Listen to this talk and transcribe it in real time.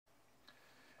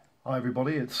Hi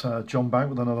everybody, it's John back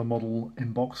with another model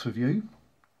in-box review.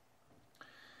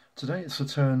 Today it's the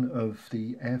turn of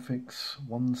the Airfix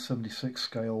 176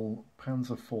 scale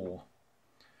Panzer IV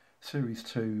Series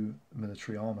 2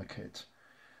 military armour kit.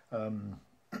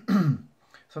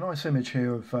 It's a nice image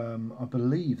here of, I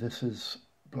believe this is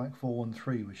Black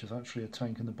 413, which is actually a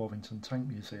tank in the Bovington Tank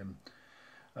Museum.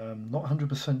 Not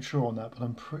 100% sure on that, but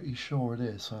I'm pretty sure it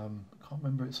is. I can't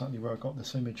remember exactly where I got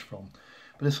this image from.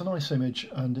 But it's a nice image,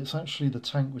 and it's actually the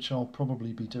tank which I'll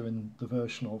probably be doing the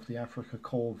version of, the Africa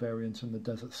Corps variant in the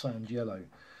Desert Sand Yellow.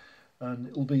 And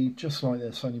it'll be just like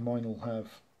this, only mine will have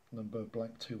number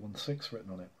Black 216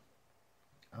 written on it,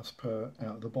 as per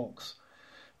out of the box.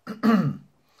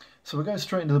 So we're going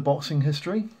straight into the boxing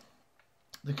history.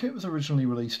 The kit was originally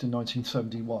released in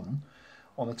 1971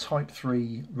 on a Type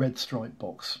 3 red stripe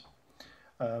box.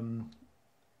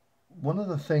 One of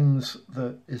the things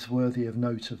that is worthy of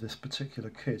note of this particular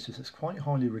kit is it's quite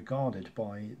highly regarded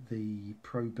by the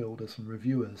pro builders and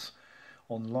reviewers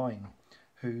online,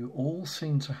 who all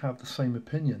seem to have the same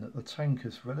opinion that the tank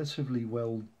is relatively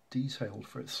well detailed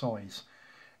for its size.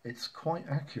 It's quite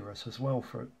accurate as well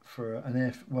for an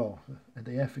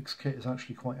the Airfix kit is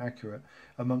actually quite accurate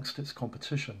amongst its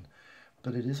competition,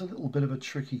 but it is a little bit of a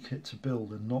tricky kit to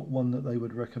build and not one that they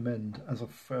would recommend as a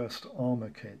first armour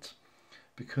kit,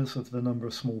 because of the number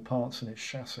of small parts in its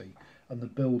chassis and the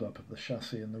build-up of the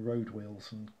chassis and the road wheels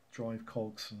and drive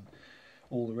cogs and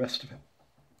all the rest of it.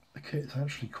 The kit is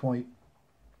actually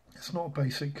it's not a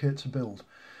basic kit to build,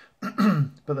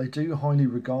 but they do highly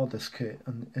regard this kit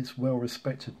and it's well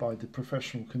respected by the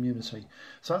professional community.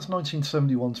 So that's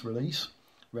 1971's release,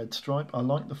 red stripe. I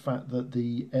like the fact that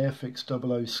the Airfix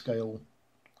 00 scale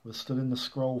was still in the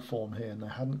scroll form here and they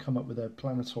hadn't come up with their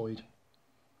planetoid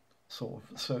sort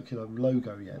of circular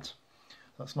logo yet.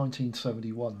 That's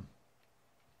 1971.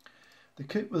 The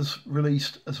kit was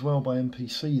released as well by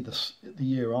MPC the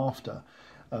year after,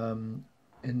 in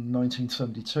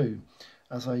 1972,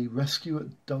 as a Rescue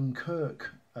at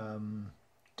Dunkirk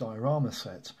diorama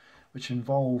set, which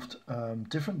involved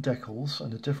different decals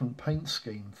and a different paint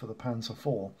scheme for the Panzer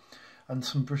IV and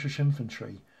some British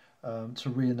infantry to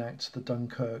reenact the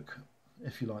Dunkirk,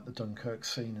 if you like, the Dunkirk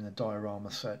scene in a diorama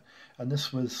set. And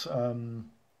this was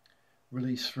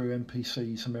released through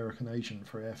MPC's American agent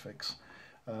for Airfix.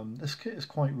 This kit is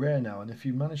quite rare now, and if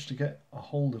you manage to get a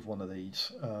hold of one of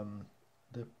these,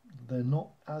 they're not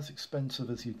as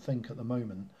expensive as you'd think at the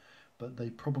moment, but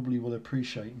they probably will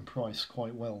appreciate in price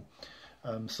quite well.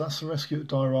 So that's the Rescue at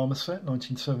Diorama set,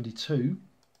 1972.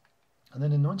 And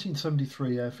then in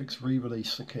 1973, Airfix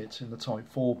re-released the kit in the Type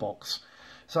 4 box.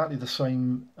 Exactly the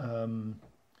same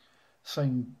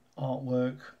same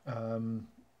artwork.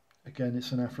 Again,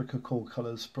 it's in Africa Corps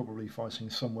colours, probably fighting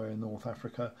somewhere in North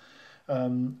Africa.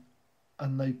 And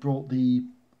they brought the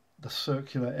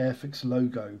circular Airfix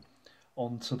logo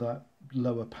onto that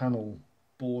lower panel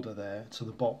border there to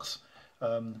the box,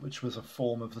 which was a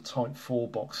form of the Type 4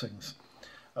 boxings.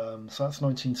 So that's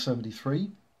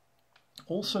 1973.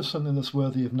 Also, something that's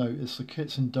worthy of note is the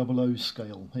kit's in 00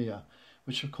 scale here,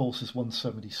 which of course is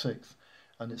 176th,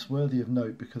 and it's worthy of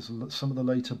note because some of the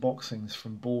later boxings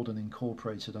from Borden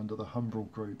Incorporated under the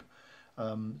Humbrol Group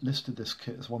listed this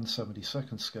kit as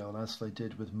 172nd scale, as they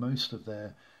did with most of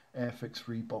their Airfix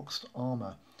reboxed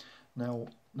armour. Now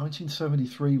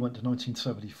 1973 went to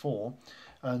 1974,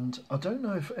 and I don't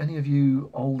know if any of you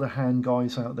older hand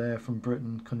guys out there from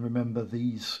Britain can remember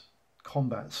these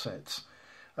combat sets.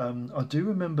 I do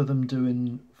remember them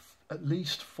doing at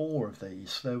least 4 of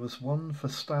these. There was one for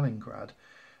Stalingrad,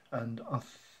 and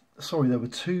there were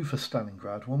 2 for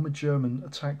Stalingrad, one with German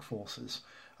attack forces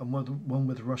and one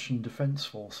with Russian defence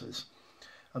forces.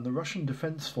 And the Russian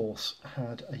defence force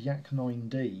had a Yak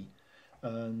 9D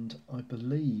and I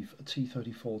believe a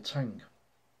T-34 tank,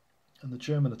 and the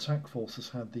German attack forces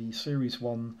had the Series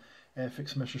 1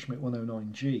 Airfix Messerschmitt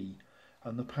 109G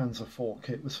and the Panzer IV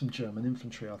kit with some German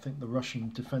infantry. I think the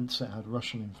Russian defence set had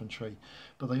Russian infantry,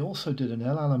 but they also did an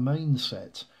El Alamein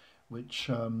set, which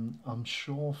I'm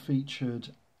sure featured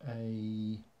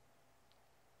a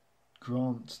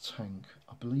Grant tank.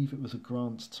 I believe it was a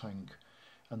Grant tank,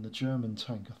 and the German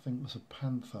tank I think was a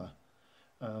Panther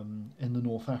in the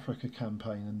North Africa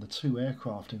campaign, and the 2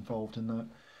 aircraft involved in that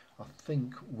I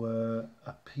think were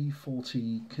a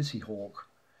P-40 Kitty Hawk,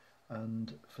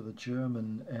 and for the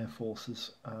German Air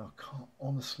Forces, I can't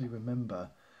honestly remember,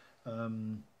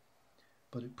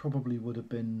 but it probably would have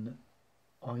been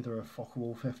either a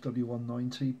Focke-Wulf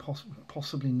FW-190,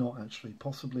 possibly not actually,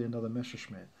 possibly another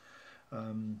Messerschmitt.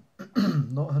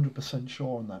 Not 100%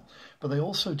 sure on that. But they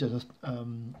also did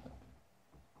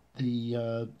the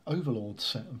the Overlord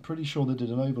set. I'm pretty sure they did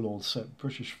an Overlord set,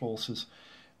 British forces,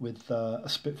 with a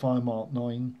Spitfire Mark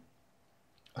 9,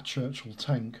 a Churchill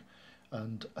tank,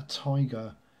 and a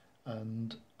Tiger,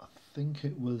 and I think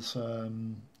it was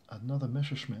another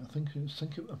Messerschmitt.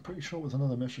 I'm pretty sure it was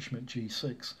another Messerschmitt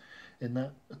G6 in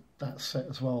that set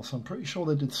as well. So I'm pretty sure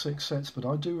they did 6 sets, but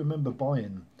I do remember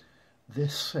buying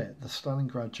this set, the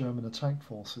Stalingrad German attack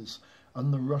forces,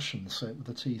 and the Russian set with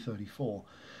the T-34.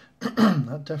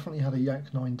 That definitely had a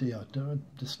Yak 9D. I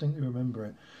don't distinctly remember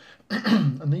it.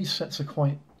 And these sets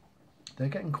are they're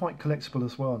getting quite collectible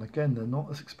as well. And again, they're not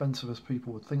as expensive as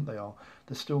people would think they are.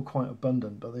 They're still quite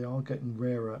abundant, but they are getting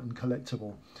rarer and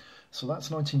collectible. So that's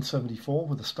 1974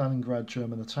 with the Stalingrad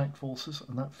German attack forces,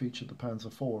 and that featured the Panzer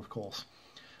IV, of course.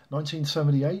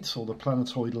 1978 saw the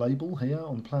planetoid label here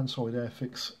on planetoid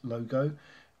Airfix logo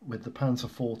with the Panzer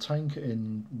IV tank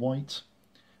in white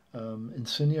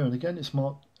insignia, and again it's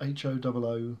marked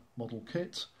HO00 model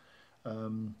kit,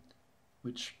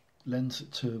 which lends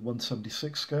it to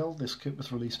 1/76 scale. This kit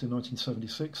was released in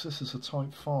 1976. This is a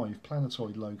Type 5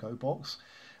 planetoid logo box,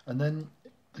 and then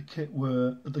the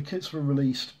kits were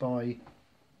released by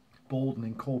Borden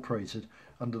Incorporated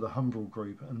under the Humbrol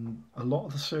Group, and a lot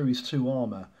of the Series 2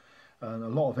 armour and a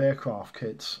lot of aircraft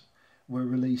kits were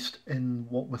released in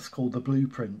what was called the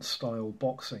blueprint style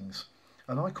boxings.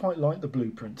 And I quite like the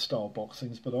blueprint style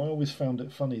boxings, but I always found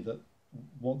it funny that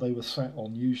what they were sat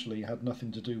on usually had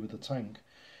nothing to do with the tank.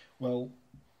 Well,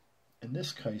 in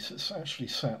this case it's actually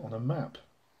sat on a map,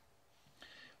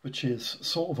 which is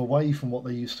sort of away from what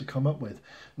they used to come up with.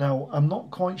 Now, I'm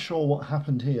not quite sure what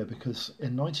happened here, because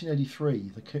in 1983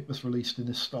 the kit was released in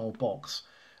this style box,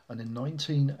 and in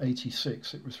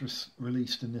 1986 it was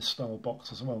released in this style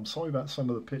box as well. I'm sorry about some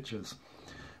of the pictures,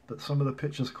 but some of the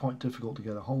pictures are quite difficult to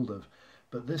get a hold of.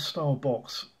 But this style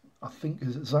box, I think,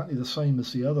 is exactly the same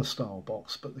as the other style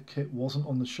box, but the kit wasn't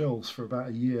on the shelves for about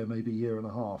a year, maybe a year and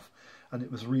a half, and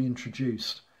it was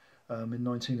reintroduced in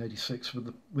 1986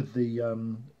 with the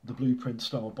blueprint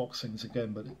style boxings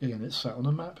again. But again, it's sat on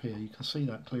a map here. You can see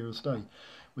that clear as day,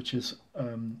 which is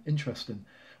interesting.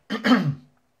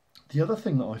 The other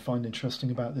thing that I find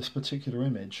interesting about this particular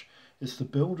image is the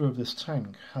builder of this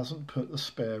tank hasn't put the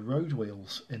spare road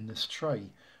wheels in this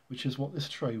tray, which is what this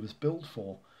tray was built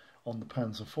for on the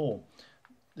Panzer IV.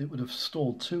 It would have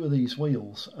stored 2 of these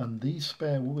wheels, and these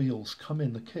spare wheels come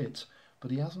in the kit,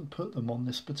 but he hasn't put them on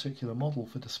this particular model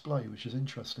for display, which is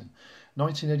interesting.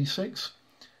 1986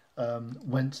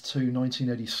 went to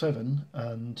 1987,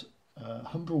 and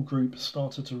Humbrol Group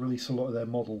started to release a lot of their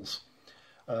models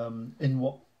in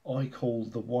what I call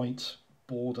the white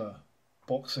border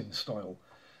boxing style.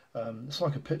 It's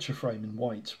like a picture frame in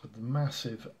white with the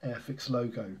massive Airfix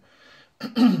logo.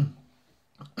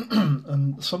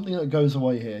 And something that goes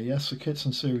away here, yes, the kit's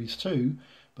in Series 2,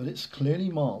 but it's clearly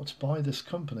marked by this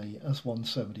company as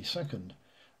 1/72nd.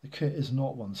 The kit is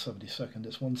not 1/72nd,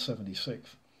 it's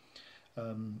 1/76th,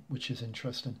 which is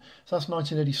interesting. So that's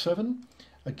 1987.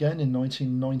 Again, in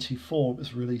 1994, it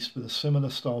was released with a similar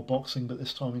style boxing, but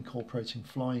this time incorporating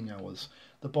flying hours.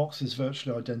 The box is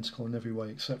virtually identical in every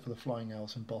way except for the flying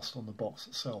hours embossed on the box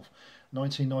itself.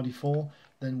 1994,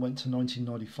 then went to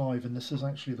 1995, and this is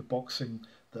actually the boxing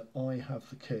that I have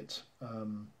the kit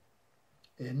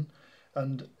in.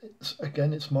 And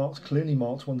it's marked, clearly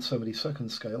marked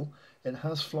 1/72nd scale. It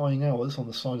has flying hours on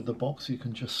the side of the box. You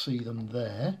can just see them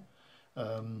there.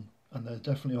 And they're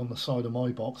definitely on the side of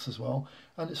my box as well,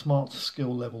 and it's marked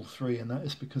skill level 3, and that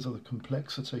is because of the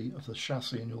complexity of the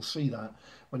chassis, and you'll see that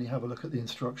when you have a look at the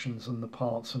instructions and the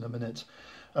parts in a minute.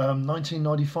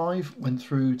 1995 went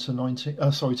through to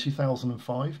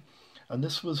 2005, and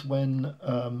this was when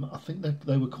I think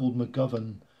they were called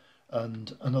McGovern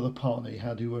and another partner he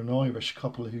had, who were an Irish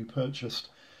couple who purchased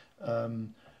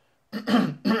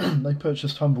they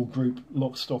purchased Humbrol Group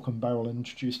lock, stock and barrel, and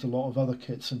introduced a lot of other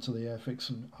kits into the Airfix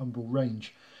and Humbrol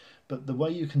range. But the way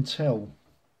you can tell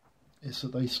is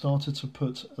that they started to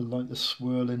put like the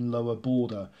swirling lower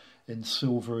border in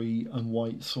silvery and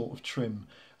white sort of trim,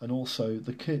 and also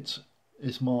the kit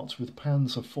is marked with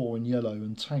Panzer IV in yellow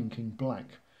and tank in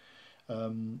black.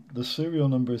 The serial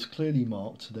number is clearly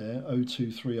marked there,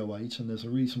 02308, and there's a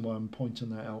reason why I'm pointing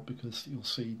that out, because you'll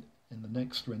see in the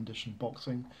next rendition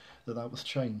boxing that was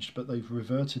changed, but they've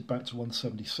reverted back to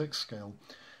 1/76 scale,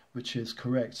 which is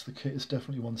correct. The kit is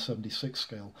definitely 1/76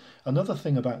 scale. Another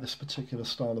thing about this particular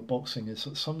style of boxing is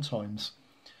that sometimes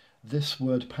this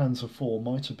word Panzer IV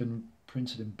might have been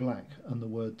printed in black and the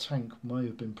word tank may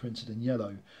have been printed in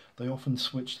yellow. They often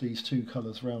switch these 2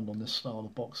 colours round on this style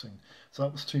of boxing. So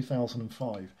that was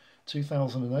 2005.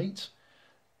 2008,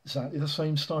 exactly the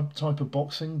same type of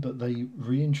boxing, but they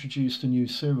reintroduced a new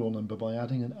serial number by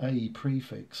adding an A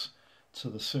prefix to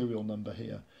the serial number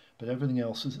here. But everything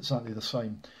else is exactly the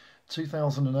same.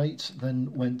 2008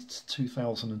 then went to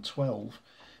 2012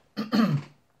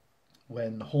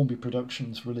 when Hornby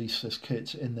Productions released this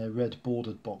kit in their red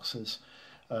bordered boxes.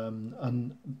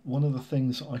 And one of the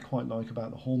things I quite like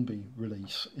about the Hornby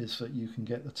release is that you can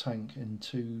get the tank in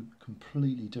two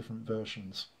completely different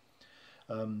versions.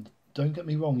 Don't get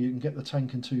me wrong, you can get the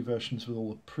tank in two versions with all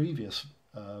the previous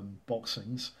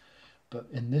boxings, but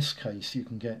in this case you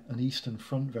can get an Eastern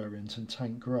Front variant in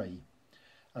tank grey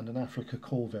and an Africa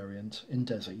Core variant in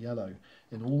desert yellow.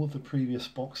 In all of the previous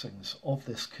boxings of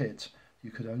this kit, you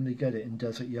could only get it in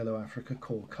desert yellow Africa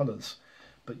Core colours,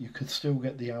 but you could still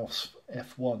get the AUS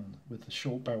F1 with the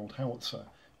short-barrelled howitzer,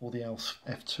 or the AUS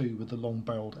F2 with the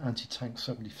long-barrelled anti-tank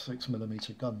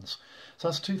 76mm guns. So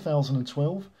that's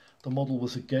 2012. The model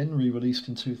was again re-released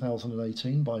in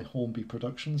 2018 by Hornby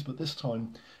Productions, but this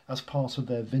time as part of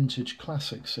their Vintage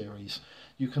Classic series.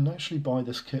 You can actually buy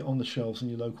this kit on the shelves in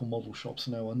your local model shops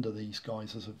now under these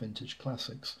guises of Vintage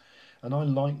Classics. And I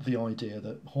like the idea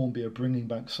that Hornby are bringing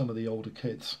back some of the older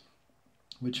kits,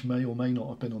 which may or may not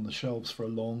have been on the shelves for a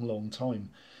long, long time.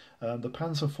 The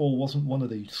Panzer IV wasn't one of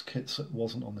these kits that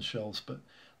wasn't on the shelves, but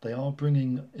they are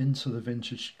bringing into the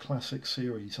Vintage Classic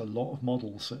series a lot of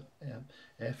models that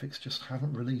Airfix just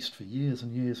haven't released for years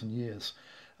and years and years.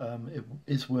 It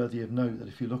is worthy of note that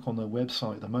if you look on their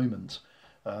website at the moment,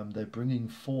 they're bringing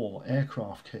 4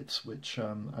 aircraft kits, which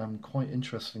I'm quite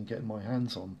interested in getting my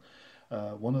hands on.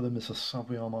 One of them is a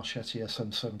Savoyard Marchetti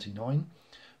SM-79.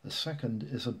 The second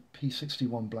is a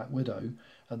P-61 Black Widow,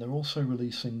 and they're also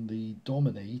releasing the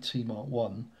Domini T-Mark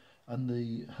 1 and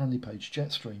the Handley Page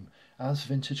Jetstream as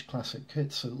Vintage Classic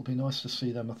kits, so it'll be nice to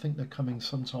see them. I think they're coming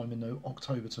sometime in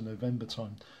October to November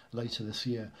time later this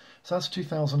year. So that's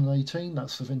 2018,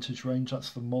 that's the vintage range, that's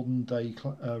the modern day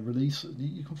release.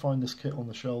 You can find this kit on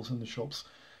the shelves in the shops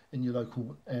in your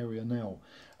local area now.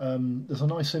 There's a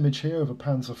nice image here of a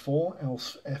Panzer IV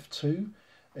AUS F2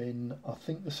 in, I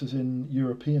think this is in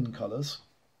European colours.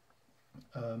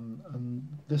 And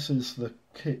this is the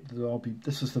kit that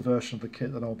this is the version of the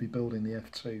kit that I'll be building the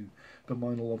F2, but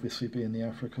mine will obviously be in the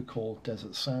Africa Core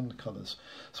Desert Sand colours.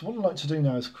 So what I'd like to do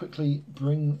now is quickly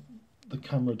bring the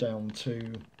camera down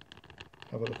to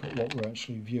have a look at what we're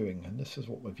actually viewing, and this is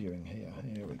what we're viewing here.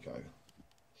 Here we go.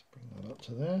 Let's bring that up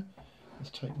to there.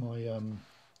 Let's take my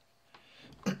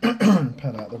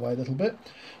pen out of the way a little bit.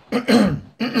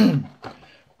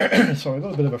 Sorry, I've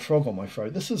got a bit of a frog on my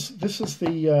throat. This is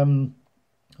the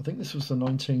I think this was the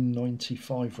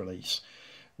 1995 release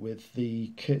with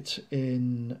the kit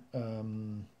in,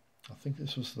 I think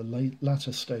this was the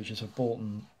latter stages of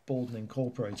Borden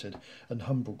Incorporated and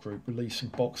Humbrol Group releasing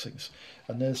boxings.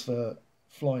 And there's the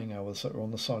flying hours that are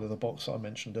on the side of the box that I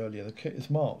mentioned earlier. The kit is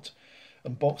marked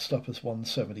and boxed up as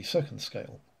 1/72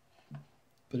 scale,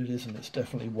 but it isn't, it's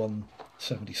definitely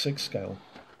 1/76 scale.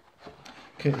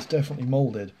 Kit is definitely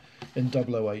moulded in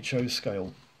 00HO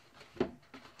scale.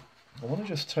 I want to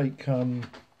just take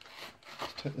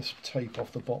this tape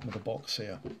off the bottom of the box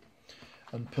here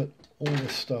and put all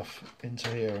this stuff into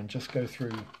here and just go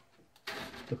through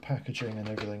the packaging and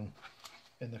everything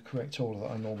in the correct order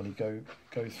that I normally go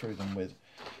through them with.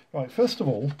 Right, first of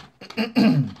all,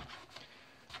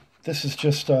 this is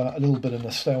just a little bit of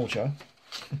nostalgia.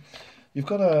 You've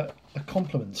got a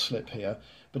compliment slip here,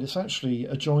 but it's actually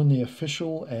a join the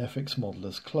official Airfix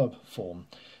Modelers Club form.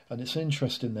 And it's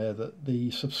interesting there that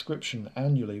the subscription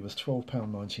annually was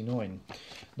 £12.99.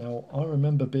 Now, I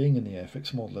remember being in the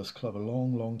Airfix Modelers Club a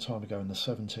long, long time ago in the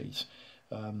 70s.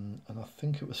 And I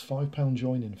think it was £5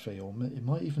 joining fee, or it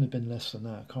might even have been less than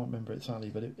that. I can't remember exactly,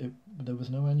 but there was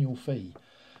no annual fee.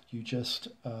 You just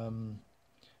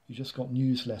got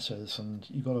newsletters, and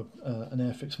you got an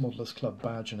Airfix Modelers Club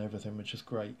badge and everything, which is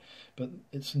great. But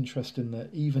it's interesting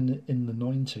that even in the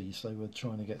 90s, they were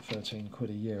trying to get 13 quid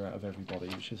a year out of everybody,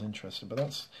 which is interesting. But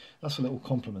that's a little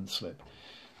compliment slip.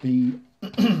 The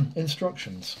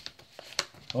instructions.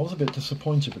 I was a bit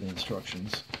disappointed with the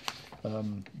instructions.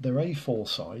 They're A4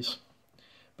 size,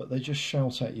 but they just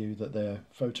shout at you that they're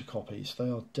photocopies. They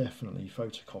are definitely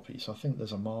photocopies. I think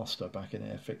there's a master back in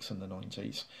Airfix in the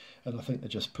 90s, and I think they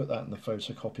just put that in the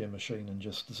photocopier machine and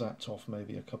just zapped off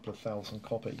maybe a couple of thousand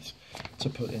copies to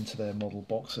put into their model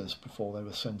boxes before they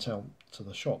were sent out to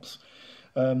the shops.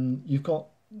 You've got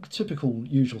the typical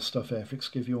usual stuff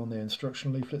Airfix give you on their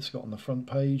instruction leaflets. You've got on the front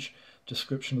page,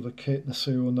 description of the kit, the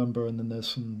serial number, and then there's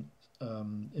some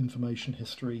information,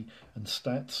 history and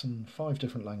stats in 5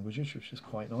 different languages, which is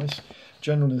quite nice.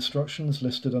 General instructions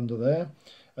listed under there,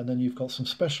 and then you've got some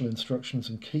special instructions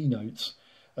and keynotes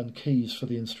and keys for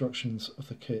the instructions of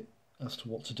the kit as to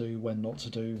what to do, when not to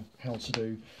do, how to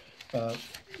do,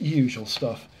 usual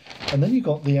stuff. And then you've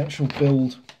got the actual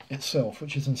build itself,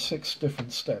 which is in 6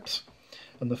 different steps.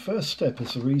 And the first step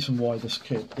is the reason why this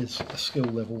kit is a skill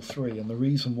level 3, and the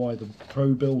reason why the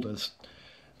pro builders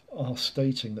are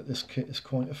stating that this kit is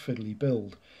quite a fiddly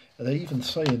build. And they even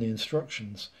say in the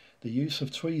instructions the use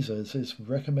of tweezers is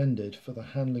recommended for the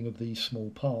handling of these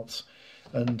small parts.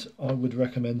 And I would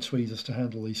recommend tweezers to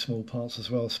handle these small parts as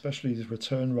well, especially these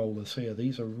return rollers here.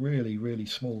 These are really, really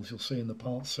small, as you'll see in the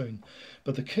parts soon.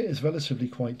 But the kit is relatively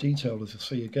quite detailed, as you'll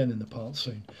see again in the parts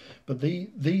soon. But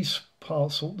these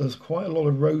parts, there's quite a lot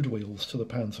of road wheels to the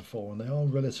Panzer IV, and they are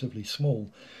relatively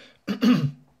small.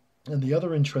 And the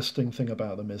other interesting thing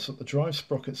about them is that the drive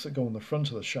sprockets that go on the front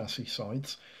of the chassis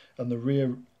sides and the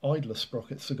rear idler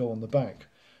sprockets that go on the back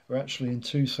are actually in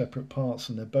 2 separate parts,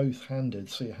 and they're both handed,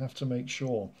 so you have to make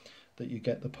sure that you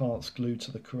get the parts glued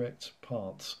to the correct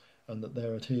parts and that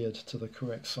they're adhered to the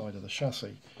correct side of the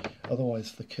chassis.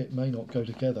 Otherwise the kit may not go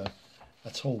together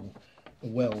at all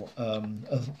well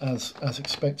as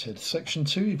expected. Section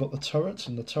 2, you've got the turret,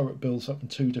 and the turret builds up in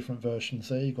 2 different versions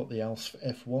there. You've got the ALS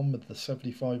F1 with the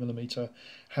 75mm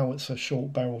howitzer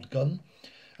short barreled gun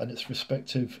and its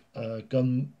respective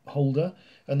gun holder,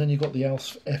 and then you've got the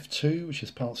ALS F2, which is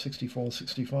part 64 and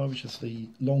 65, which is the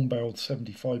long barreled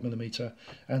 75mm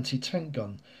anti-tank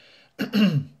gun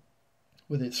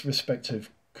with its respective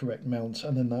correct mount.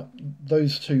 And then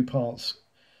those 2 parts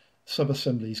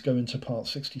sub-assemblies go into part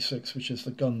 66, which is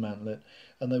the gun mantlet,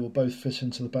 and they will both fit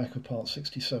into the back of part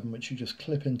 67, which you just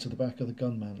clip into the back of the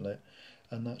gun mantlet,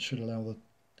 and that should allow the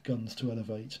guns to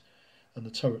elevate, and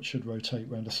the turret should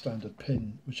rotate around a standard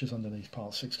pin, which is underneath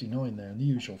part 69 there in the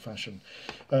usual fashion.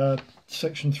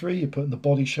 Section 3, you're putting the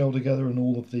body shell together and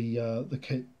all of the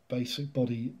kit basic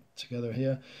body together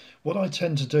here. What I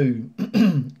tend to do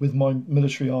with my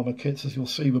military armour kits, as you'll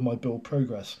see with my build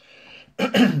progress,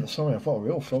 sorry, I've got a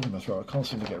real frog in my throat, I can't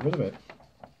seem to get rid of it,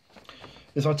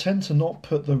 is I tend to not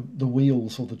put the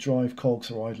wheels or the drive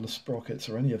cogs or idler sprockets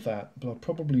or any of that, but I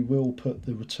probably will put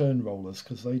the return rollers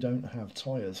because they don't have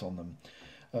tyres on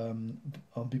them.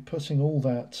 I'll be putting all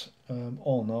that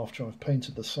on after I've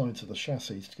painted the sides of the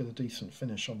chassis to get a decent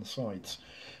finish on the sides,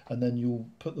 and then you'll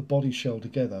put the body shell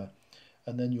together,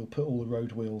 and then you'll put all the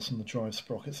road wheels and the drive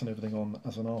sprockets and everything on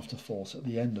as an afterthought at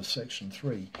the end of section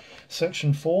 3.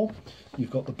 Section 4,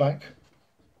 you've got the back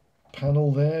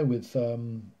panel there with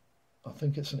I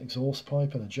think it's an exhaust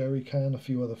pipe and a jerry can, a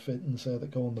few other fittings there that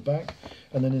go on the back.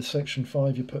 And then in section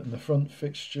 5 you're putting the front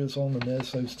fixtures on, and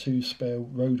there's those 2 spare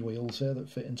road wheels there that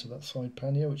fit into that side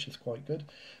pannier, which is quite good.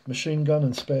 Machine gun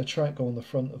and spare track go on the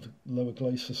front of the lower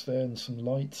glacis there, and some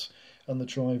lights, and the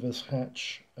driver's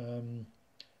hatch, and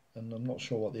I'm not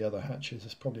sure what the other hatch is,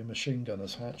 it's probably a machine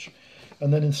gunner's hatch.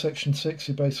 And then in section 6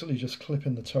 you're basically just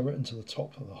clipping the turret into the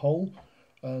top of the hole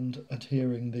and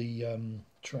adhering the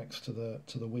tracks to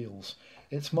the wheels.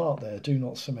 It's marked there, do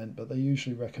not cement, but they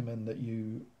usually recommend that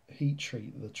you heat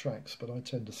treat the tracks, but I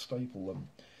tend to staple them.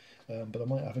 But I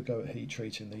might have a go at heat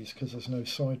treating these because there's no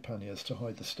side panniers to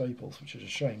hide the staples, which is a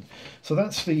shame. So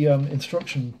that's the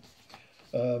instruction,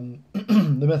 the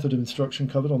method of instruction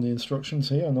covered on the instructions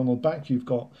here, and on the back you've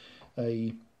got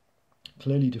a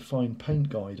clearly defined paint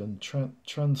guide and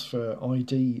transfer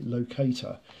ID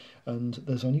locator. And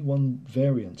there's only one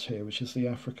variant here, which is the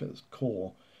Africa's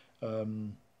Core,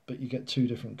 but you get 2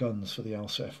 different guns for the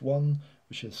ALS F1,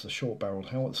 which is the short-barreled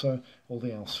howitzer, or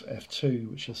the ALS F2,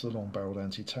 which is the long-barreled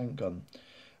anti-tank gun.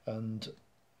 And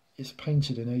it's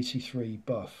painted in 83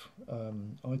 buff.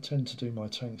 I tend to do my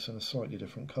tanks in a slightly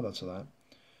different colour to that,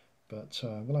 but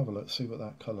we'll have a look, see what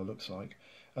that colour looks like.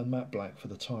 And matte black for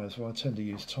the tyres. Well, I tend to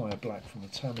use tyre black from the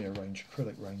Tamiya range,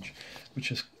 acrylic range,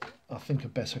 which is, I think, a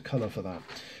better colour for that.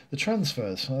 The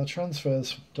transfers.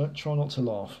 Try not to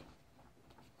laugh.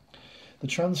 The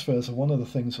transfers are one of the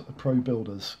things that the pro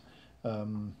builders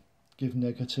give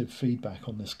negative feedback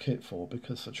on this kit for,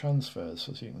 because the transfers,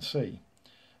 as you can see,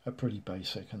 are pretty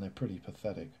basic and they're pretty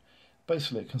pathetic.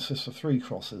 Basically, it consists of 3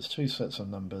 crosses, 2 sets of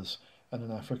numbers, and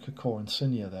an Africa Core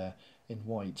insignia there in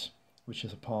white, which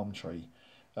is a palm tree.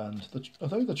 And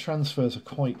although the transfers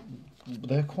are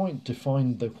they're quite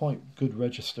defined, they're quite good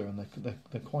register, and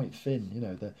they're quite thin. You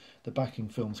know, the backing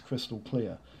film's crystal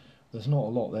clear. There's not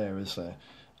a lot there, is there?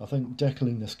 I think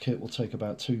decaling this kit will take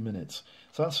about 2 minutes.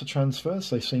 So that's the transfers.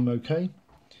 They seem okay.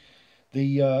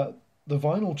 The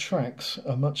vinyl tracks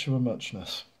are much of a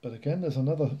muchness, but again, there's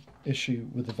another issue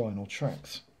with the vinyl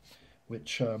tracks,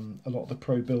 which a lot of the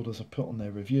pro builders have put on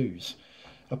their reviews.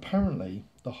 Apparently,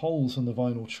 the holes in the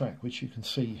vinyl track, which you can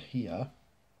see here,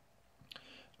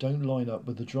 don't line up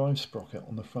with the drive sprocket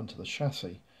on the front of the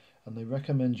chassis, and they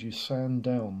recommend you sand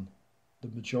down the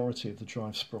majority of the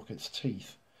drive sprocket's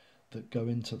teeth that go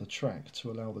into the track to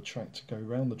allow the track to go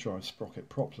around the drive sprocket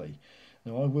properly.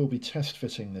 Now I will be test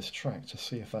fitting this track to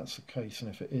see if that's the case, and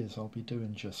if it is, I'll be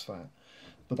doing just that.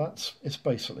 But it's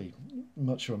basically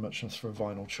much of a muchness for a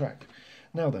vinyl track.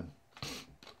 Now then,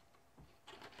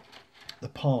 the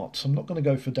parts. I'm not going to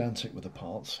go pedantic with the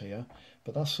parts here,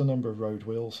 but that's the number of road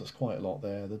wheels. There's quite a lot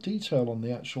there. The detail on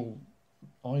the actual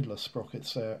idler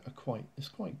sprockets there is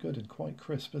quite good and quite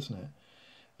crisp, isn't it?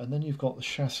 And then you've got the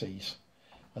chassis,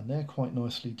 and they're quite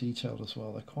nicely detailed as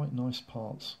well. They're quite nice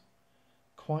parts.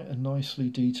 Quite a nicely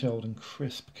detailed and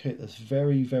crisp kit. There's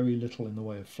very, very little in the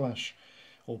way of flash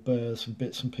or burrs and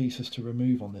bits and pieces to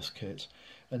remove on this kit.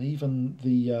 And even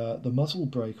the muzzle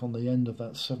brake on the end of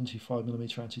that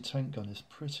 75mm anti-tank gun is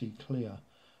pretty clear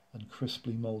and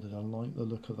crisply moulded. I like the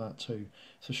look of that too.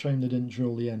 It's a shame they didn't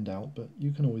drill the end out, but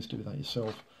you can always do that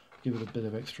yourself. Give it a bit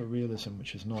of extra realism,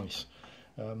 which is nice.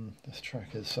 This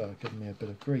track has given me a bit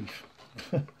of grief.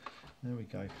 There we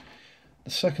go. The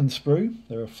second sprue,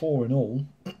 there are 4 in all,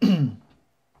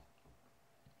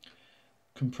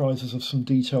 comprises of some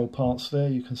detailed parts there.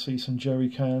 You can see some jerry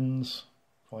cans,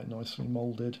 quite nicely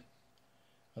moulded,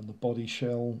 and the body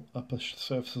shell, upper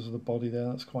surfaces of the body there,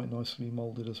 that's quite nicely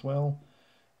moulded as well.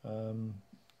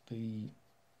 The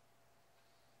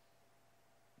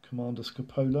commander's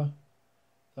cupola,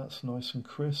 that's nice and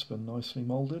crisp and nicely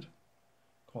moulded.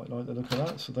 Quite like the look of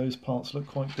that, so those parts look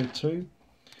quite good too.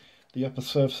 The upper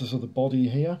surfaces of the body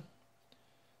here,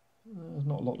 there's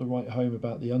not a lot to write home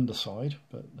about the underside,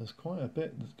 but there's quite a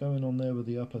bit that's going on there with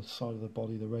the upper side of the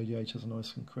body. The radiators are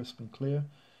nice and crisp and clear.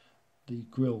 The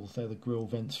grills, they're the grill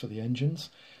vents for the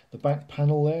engines. The back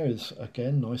panel there is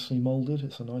again nicely moulded.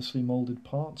 It's a nicely moulded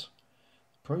part.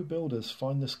 Pro builders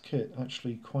find this kit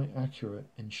actually quite accurate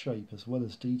in shape as well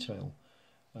as detail,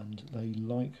 and they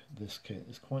like this kit.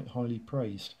 It's quite highly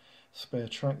praised. Spare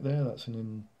track there, that's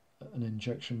an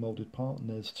injection moulded part, and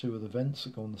there's 2 of the vents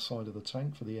that go on the side of the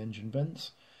tank for the engine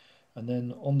vents. And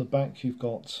then on the back you've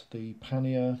got the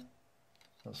pannier,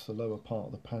 that's the lower part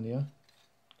of the pannier,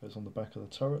 goes on the back of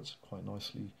the turret, quite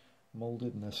nicely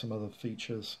moulded, and there's some other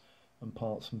features and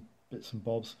parts and bits and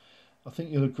bobs. I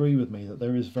think you'll agree with me that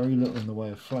there is very little in the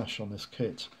way of flash on this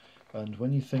kit, and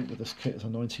when you think that this kit is a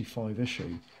 95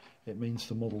 issue, it means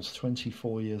the model's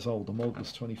 24 years old. The model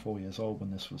was 24 years old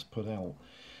when this was put out.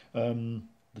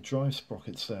 The drive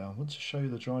sprockets there, I want to show you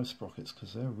the drive sprockets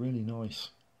because they're really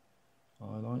nice.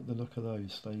 I like the look of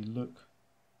those. They look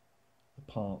the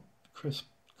part.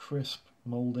 Crisp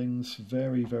mouldings,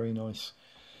 very, very nice,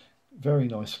 very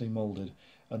nicely moulded.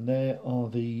 And there are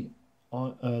the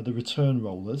return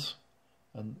rollers,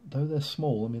 and though they're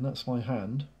small, I mean that's my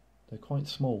hand, they're quite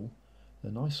small,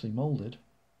 they're nicely moulded,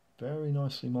 very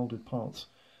nicely moulded parts.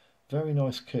 Very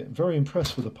nice kit. Very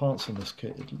impressed with the parts in this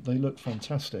kit. They look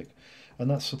fantastic. And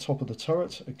that's the top of the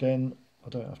turret. Again, I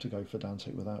don't have to go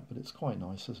pedantic with that, but it's quite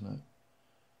nice, isn't it?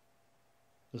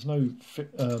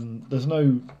 There's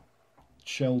no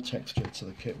shell texture to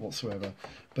the kit whatsoever,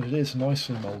 but it is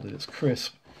nicely moulded. It's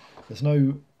crisp. There's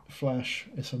no flash.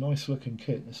 It's a nice looking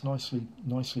kit. It's nicely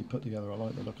put together. I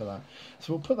like the look of that.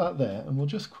 So we'll put that there, and we'll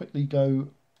just quickly go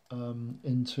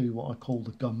into what I call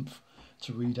the gumph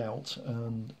to read out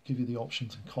and give you the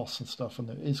options and costs and stuff. And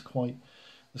there's quite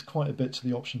a bit to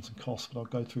the options and costs, but I'll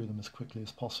go through them as quickly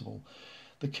as possible.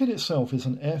 The kit itself is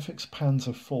an Airfix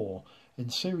Panzer 4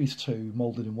 in Series 2,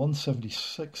 moulded in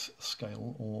 1/76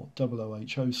 scale or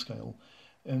 00HO scale,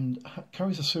 and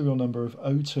carries a serial number of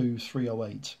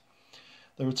 02308.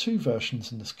 There are 2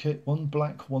 versions in this kit, one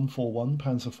black 141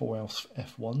 Panzer 4 Ausf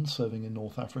F1 serving in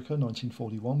North Africa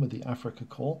 1941 with the Africa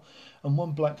Corps, and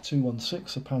one black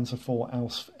 216, a Panzer 4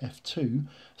 Ausf F2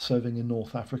 serving in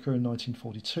North Africa in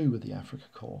 1942 with the Africa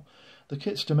Corps. The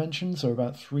kit's dimensions are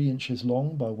about 3 inches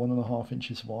long by 1.5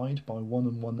 inches wide by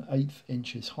 1 1/8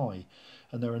 inches high,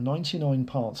 and there are 99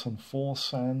 parts on 4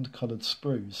 sand coloured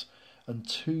sprues and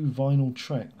 2 vinyl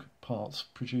track parts,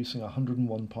 producing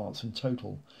 101 parts in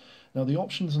total. Now the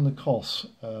options and the costs,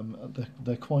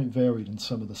 they're quite varied in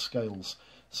some of the scales,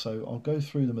 so I'll go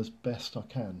through them as best I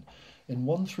can. In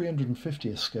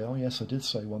 1/350th scale, yes I did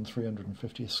say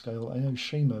 1/350th scale,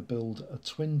 Aoshima build a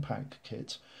twin pack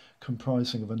kit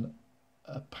comprising of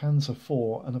a Panzer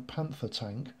 4 and a Panther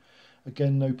tank.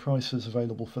 Again, no prices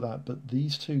available for that, but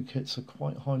these 2 kits are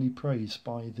quite highly praised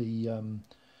by the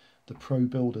the pro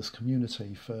builders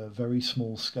community for very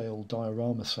small scale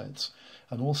diorama sets,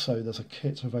 and also there's a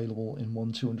kit available in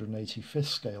 1/285th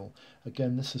scale.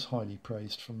 Again, this is highly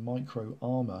praised, from Micro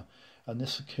Armour, and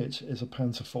this kit is a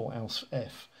Panzer IV Ausf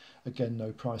F. Again,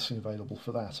 no pricing available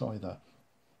for that either.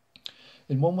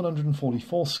 In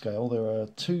 1/144th scale, there are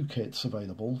two kits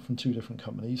available from two different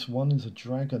companies. One is a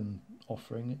Dragon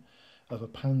offering of a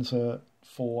Panzer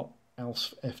IV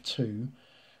Ausf F2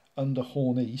 under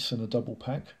Hornice in a double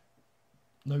pack.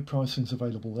 No pricings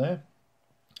available there.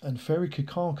 And Ferry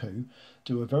Kikaku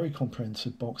do a very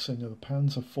comprehensive boxing of a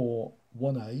Panzer IV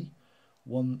 1A,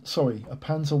 a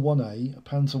Panzer 1A, a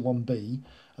Panzer 1B,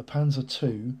 a Panzer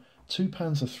 2, two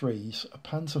Panzer 3s, a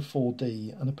Panzer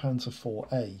 4D and a Panzer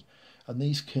 4A. And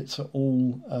these kits are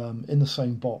all in the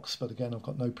same box, but again, I've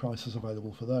got no prices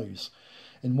available for those.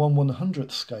 In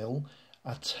 1/100th scale,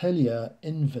 Atelier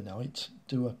Infinite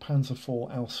do a Panzer IV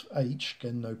Ausf H,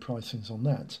 again no pricings on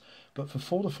that, but for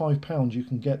 £4 to £5 you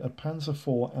can get a Panzer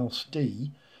IV Ausf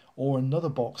D or another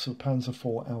box of Panzer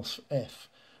IV Ausf F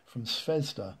from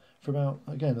Zvezda for about,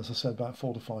 again as I said, about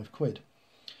 £4 to £5.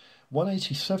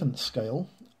 1/87th scale,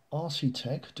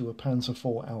 Artitech do a Panzer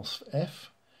IV Ausf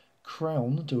F,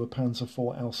 Crown do a Panzer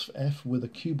IV Ausf F with a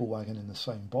Kubelwagen in the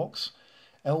same box,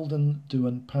 Eldon do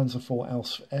a Panzer IV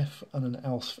Ausf F and an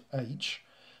Ausf H,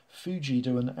 Fuji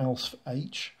do an Ausf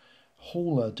H,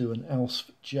 Hauler do an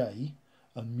Ausf J,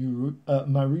 and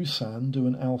Marusan do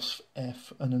an Ausf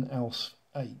F and an Ausf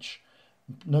H.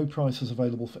 No prices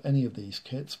available for any of these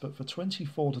kits, but for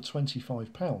 £24 to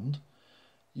 £25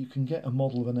 you can get a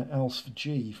model of an Ausf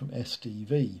G from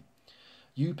SDV.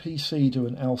 UPC do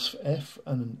an Ausf F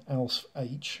and an Ausf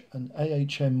H, and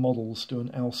AHM models do an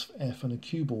Ausf F and a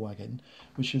Kubelwagen,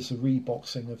 which is a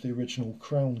reboxing of the original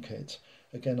Crown kit.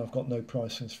 Again, I've got no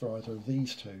pricings for either of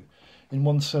these two. In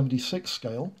 1/76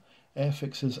 scale,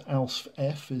 Airfix's Ausf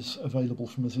F is available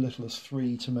from as little as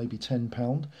 £3 to maybe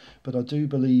 £10, but I do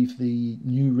believe the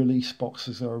new release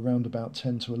boxes are around about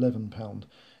 £10 to £11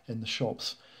 in the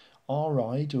shops.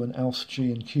 RI do an Ausf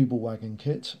G and Kubelwagen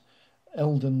kit.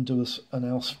 Eldon does an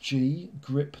Ausf G,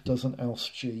 Grip does an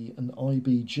Ausf G, and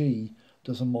IBG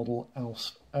does a model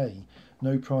Ausf A.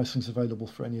 No pricings available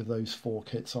for any of those four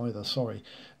kits either, sorry.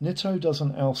 Nitto does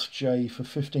an Ausf J for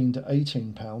 £15 to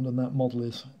 £18, and that model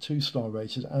is 2-star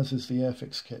rated, as is the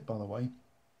Airfix kit, by the way.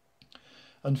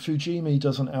 And Fujimi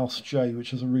does an Ausf J,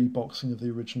 which is a reboxing of the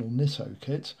original Nitto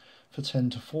kit, for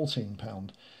 £10 to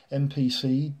 £14.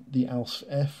 MPC, the Ausf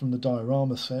F from the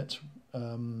diorama set,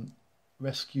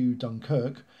 Rescue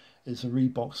Dunkirk, is a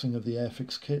reboxing of the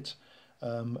Airfix kit,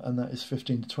 and that is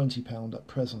 £15 to £20 at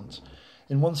present.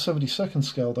 In 1/72nd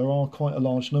scale, there are quite a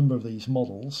large number of these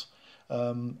models.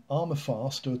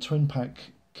 Armourfast do a twin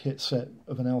pack kit set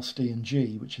of an Ausf D and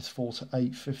G, which is £4 to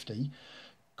 £8.50.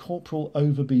 Corporal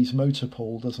Overby's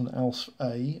Motorpool does an Ausf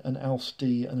A, an Ausf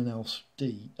D and an Ausf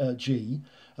G,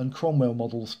 and Cromwell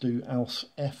models do Ausf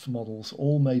F models,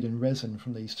 all made in resin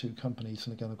from these two companies,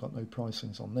 and again I've got no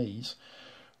pricings on these.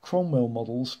 Cromwell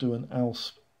models do an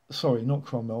Ausf, sorry, not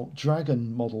Cromwell,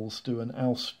 Dragon models do an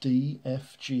Ausf D,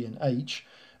 F, G and H,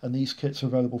 and these kits are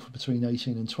available for between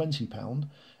 £18 and £20.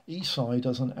 Esai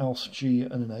does an Ausf G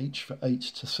and an H for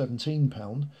 £8 to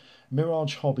 £17.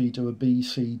 Mirage Hobby do a B,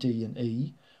 C, D and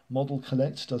E. Model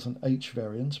Collect does an H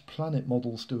variant. Planet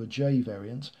Models do a J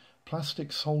variant.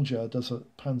 Plastic Soldier does a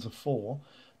Panzer IV.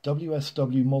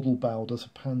 WSW Model Bow does a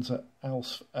Panzer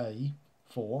Ausf A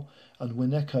 4. And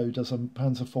Wineco does a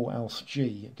Panzer IV Ausf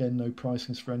G. Again, no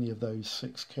pricings for any of those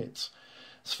 6 kits.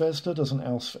 Zvezda does an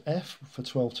Ausf F for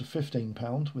 £12 to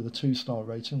 £15 with a 2-star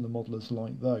rating. The modelers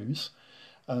like those.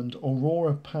 And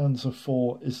Aurora Panzer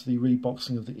IV is the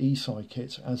reboxing of the Esai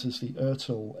kit, as is the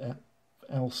Ertel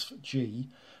Ausf G.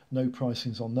 No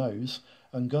pricings on those.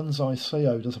 And Gunzai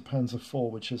Seo does a Panzer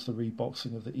IV, which is the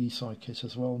reboxing of the Esai kit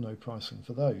as well. No pricing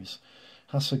for those.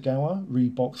 Hasegawa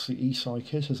reboxed the Esai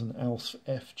kit as an Ausf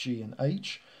F, G and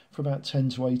H for about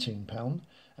 £10 to £18,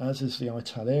 as is the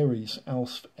Italia's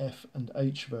Ausf F and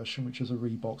H version, which is a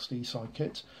reboxed Esai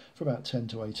kit for about £10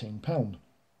 to £18.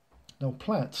 Now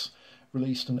Platz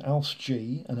released an Ausf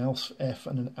G, an Ausf F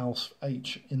and an Ausf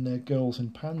H in their Girls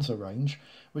in Panzer range,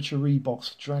 which are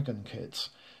reboxed Dragon kits.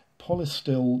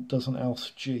 Polystyrol does an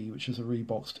Ausf G, which is a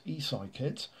reboxed Esai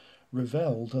kit.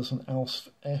 Revell does an Ausf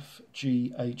F,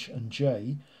 G, H and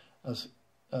J as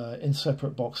in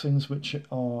separate boxings, which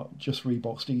are just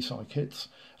reboxed Esai kits.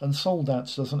 And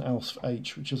Soldat does an Ausf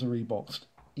H, which is a reboxed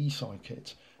Esai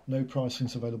kit. No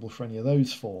pricings available for any of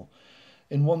those four.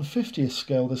 In 1/50th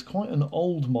scale, there's quite an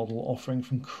old model offering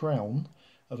from Crown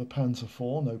of a Panzer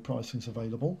IV, no pricings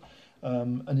available.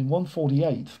 And in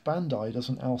 1/48, Bandai does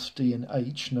an ALF D and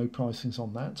H, no pricings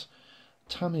on that.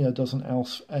 Tamiya does an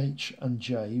ALF H and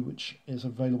J, which is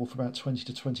available for about £20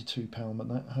 to £22, and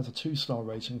that has a 2-star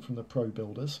rating from the pro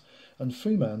builders. And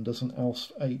Fuman does an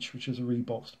ALF H, which is a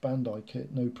reboxed Bandai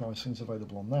kit, no pricings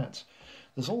available on that.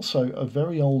 There's also a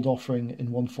very old offering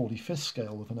in 1/45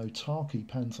 scale of an Otaki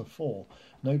Panzer IV.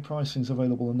 No pricings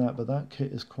available on that, but that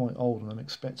kit is quite old and I'm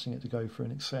expecting it to go for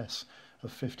in excess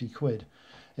of 50 quid.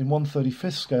 In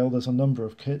 1/35 scale, there's a number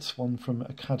of kits, one from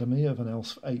Academy of an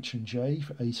ALF H and J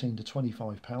for £18 to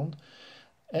 £25.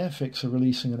 Airfix are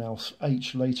releasing an ALF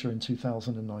H later in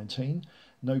 2019.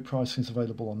 No pricings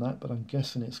available on that, but I'm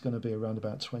guessing it's going to be around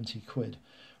about 20 quid.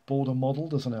 Border Model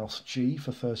does an ALF G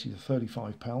for £30 to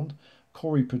 £35.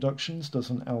 Corey Productions does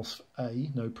an ALF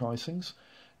A, no pricings.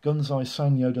 Gunzai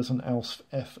Sanyo does an ALF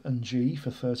F and G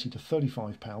for £30 to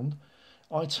 £35.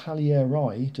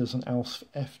 Italieri does an ALF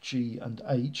F, G and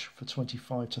H for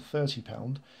 £25 to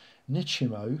 £30.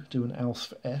 Nichimo do an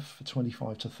ALF F for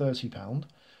 £25 to £30.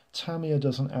 Tamiya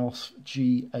does an ALF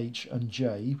G, H and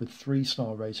J with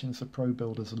 3-star ratings. The pro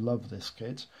builders love this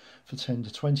kit for £10 to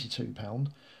 £22.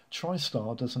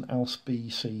 TriStar does an ALF B,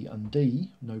 C and D,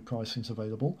 no pricings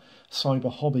available.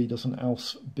 Cyber Hobby does an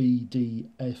ALF B, D,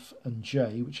 F and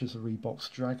J, which is a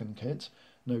reboxed Dragon kit,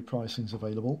 no pricings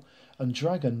available. And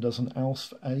Dragon does an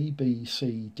ALF A, B,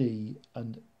 C, D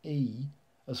and E,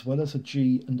 as well as a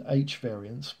G and H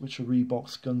variants, which are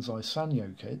reboxed Gunzai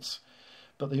Sanyo kits.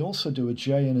 But they also do a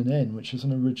J and an N, which is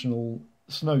an original...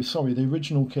 No, sorry, the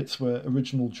original kits were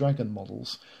original Dragon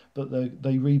models, but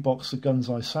they reboxed the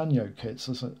Gunzai Sanyo kits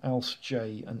as an ALF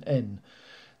J and N.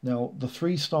 Now, the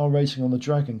 3-star rating on the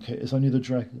Dragon kit is only the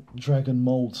Dragon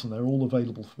moulds, and they're all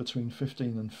available for between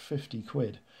 15 and 50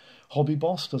 quid. Hobby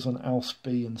Boss does an ALF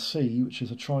B and C, which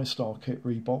is a TriStar kit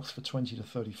rebox for £20 to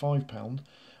 £35.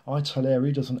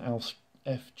 Italieri does an ALF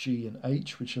F, G and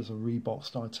H, which is a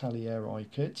reboxed Italieri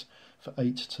kit for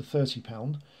 £8 to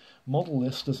 £30. Model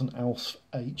List does an ALF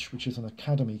H, which is an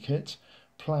Academy kit.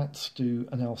 Platts do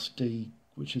an ALF D,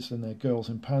 which is in their Girls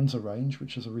in Panzer range,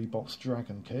 which is a reboxed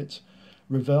Dragon kit.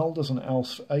 Revell does an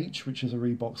ALF H, which is a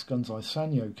reboxed Gunzai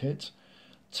Sanyo kit.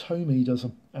 Tomy does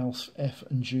an ALF F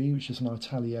and G, which is an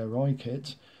Italieri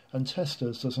kit. And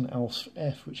Testers does an ALF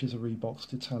F, which is a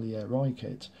reboxed Italieri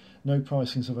kit. No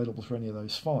pricings available for any of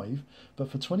those 5, but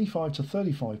for £25 to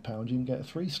 £35 you can get a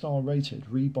 3-star rated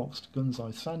reboxed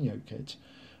Gunzai Sanyo kit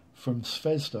from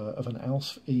Zvezda of an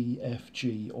ALF E, F,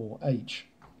 G or H.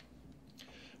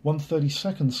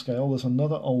 1/32 scale, there's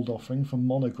another old offering from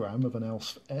Monogram of an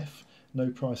ALF F. No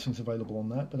pricings available on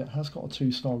that, but it has got a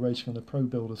 2-star rating and the pro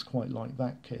builders quite like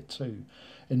that kit too.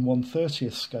 In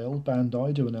 1/30 scale,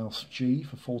 Bandai do an ALF G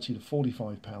for £40 to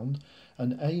 £45,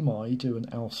 and Amai do an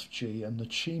ALF G, and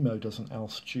Nichimo does an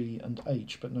ALF G and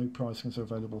H, but no pricings are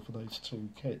available for those 2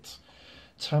 kits.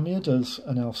 Tamiya does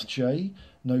an ALF J,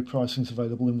 no pricings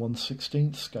available in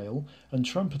 1/16 scale, and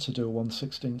Trumpeter do a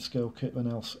 1/16 scale kit of an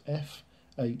ALF F,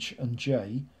 H and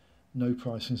J, no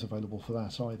pricings available for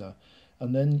that either.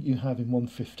 And then you have in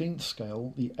 1/15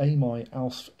 scale the Amai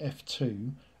ALF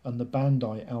F2 and the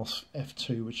Bandai ALF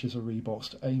F2, which is a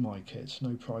reboxed Amai kit,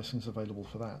 no pricings available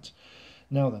for that.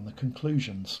 Now then, the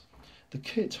conclusions. The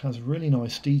kit has really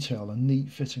nice detail and neat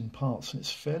fitting parts, and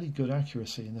it's fairly good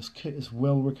accuracy, and this kit is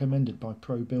well recommended by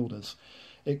pro builders.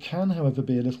 It can, however,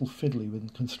 be a little fiddly when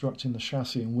constructing the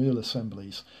chassis and wheel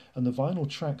assemblies, and the vinyl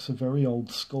tracks are very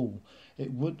old school.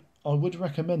 I would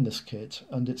recommend this kit,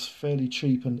 and it's fairly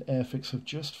cheap, and Airfix have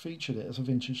just featured it as a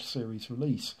vintage series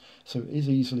release, so it is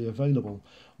easily available.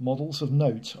 Models of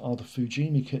note are the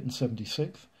Fujimi kit in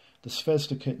 76th, the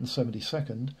Zvezda kit in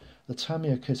 72nd, the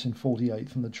Tamiya kit in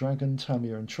 48th, and the Dragon,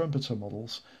 Tamiya and Trumpeter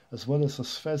models, as well as the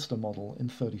Zvezda model in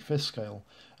 35th scale,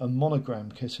 and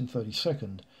Monogram kit in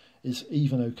 32nd. Is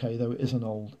even okay, though it's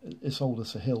old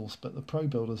as the hills, but the pro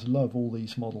builders love all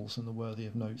these models in the worthy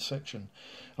of note section.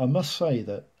 I must say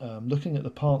that looking at the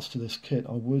parts to this kit,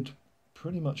 I would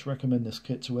pretty much recommend this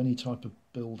kit to any type of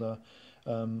builder,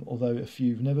 although if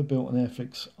you've never built an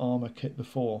Airfix armour kit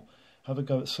before, have a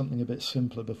go at something a bit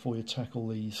simpler before you tackle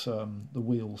these the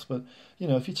wheels. But you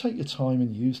know, if you take your time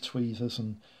and use tweezers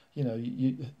and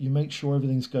you make sure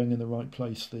everything's going in the right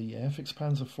place, the Airfix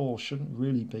Panzer IV shouldn't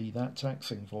really be that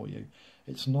taxing for you.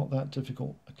 It's not that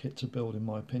difficult a kit to build, in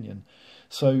my opinion.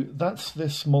 So that's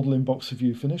this model in box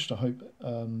review finished. I hope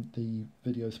the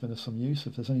video's been of some use.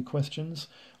 If there's any questions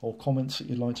or comments that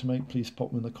you'd like to make, please pop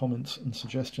them in the comments and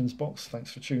suggestions box.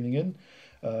 Thanks for tuning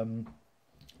in.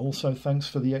 Also, thanks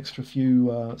for the extra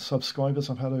few subscribers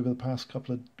I've had over the past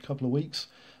couple of weeks.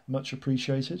 Much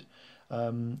appreciated.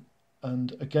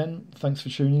 And again, thanks for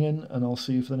tuning in, and I'll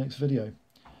see you for the next video.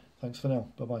 Thanks for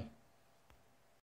now. Bye bye.